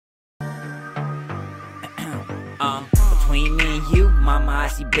Between me and you, mama, I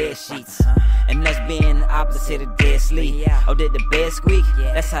see bed sheets. And us being the opposite of dead sleep. Oh, did the bed squeak?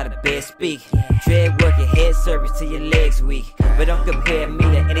 That's how the bed speak. Dread work your head service till your legs weak. But don't compare me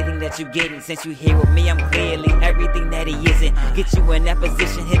to anything that you getting. Since you here with me, I'm clearly everything that he isn't. Get you in that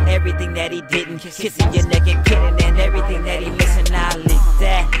position, hit everything that he didn't. Kissing your neck and kidding and everything that he missing. I lick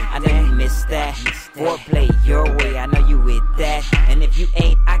that, I know you miss that. Foreplay your way, I know you with that. And if you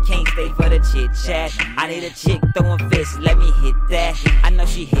ain't, I can't stay for the chit chat. I need a chick throwing fists, let me hit that. I know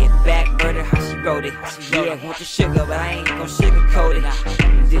she hit back, murder how she wrote it. Yeah, want the sugar, but I ain't gon' sugarcoat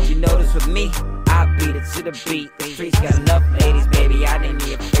it. Did you notice with me? I beat it to the beat. The streets got enough ladies, baby, I didn't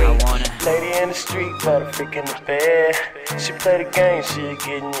need a freak. I wanna lady in the street, but a freak in the bed. She play the game, she'll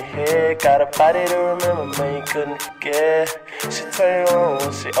get in your head. Got a body to remember, man, you couldn't forget. She turn you on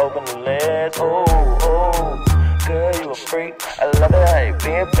when she open the legs. Oh, oh, girl, you a freak. I love it how you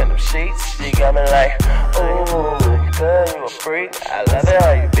be up in them sheets. She got me like, oh, girl, you a freak. I love it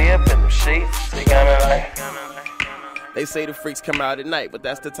how you be up in them sheets. She got me like. They say the freaks come out at night, but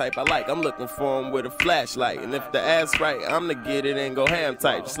that's the type I like. I'm looking for them with a flashlight. And if the ass right, I'm the get it and go ham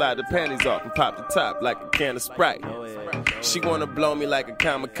tight. Slide the panties off and pop the top like a can of Sprite. She wanna blow me like a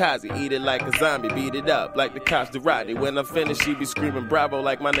kamikaze, eat it like a zombie, beat it up like the cops do Rodney. When I'm finished, she be screaming bravo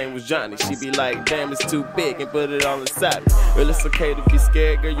like my name was Johnny. She be like, damn, it's too big, and put it all inside me. Well, it's okay to be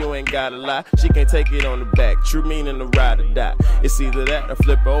scared, girl, you ain't gotta lie. She can't take it on the back, true meaning to ride or die. It's either that or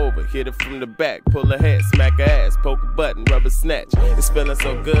flip her over, hit her from the back, pull her head, smack her ass, poke a button, rubber snatch. It's feeling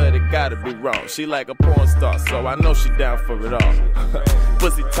so good, it gotta be wrong. She like a porn star, so I know she down for it all.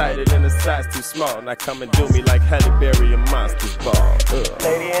 Pussy tighter than a size too small. Now come and do me like Halle Berry and Monsters Ball.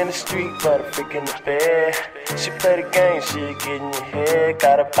 Lady in the street, but a freak in the bed. She play the game, she'll get in your head.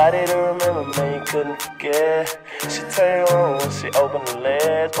 Got a body to remember, man, you couldn't forget. She turn you on when she open the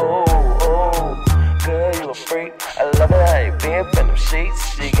legs. Oh, oh, girl, you a freak. I love it how you be up in them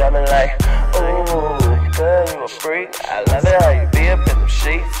sheets. She got me like, oh, girl, you a freak. I love it how you be up in them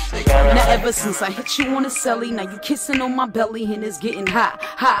sheets. She got me now like. Ever since I hit you on the celly, now you kissing on my belly and it's getting hot,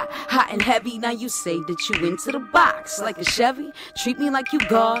 hot, hot and heavy. Now you say that you into the box like a Chevy. Treat me like you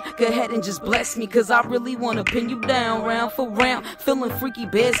God, go ahead and just bless me, cause I really wanna pin you down round for round. Feeling freaky,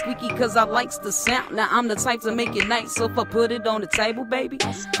 bed squeaky, cause I likes the sound. Now I'm the type to make it nice, so if I put it on the table, baby,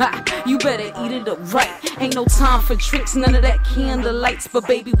 ha, you better eat it up right. Ain't no time for tricks, none of that candle lights, but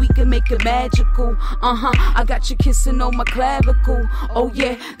baby, we can make it magical. I got you kissing on my clavicle. Oh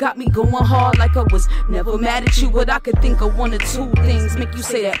yeah, got me going hard like I was never mad at you, but I could think of one or two things make you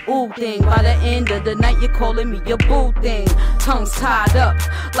say that ooh thing. By the end of the night, you're calling me your boo thing. Tongues tied up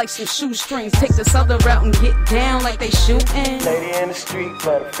like some shoestrings. Take this other route and get down like they shooting. Lady in the street,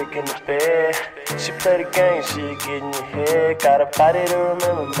 but a freak in the bed. She play the game, she'll get in your head. Got a body to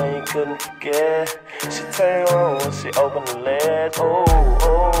remember, man, you couldn't forget. She turn you on when she open the legs. Oh,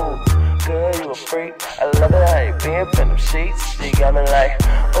 oh, girl, you a freak. I love it how you be up in them sheets. She got me like,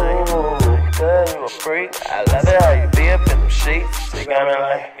 oh, girl, you a freak. I love it how you be up in them sheets. She got me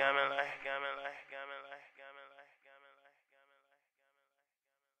like.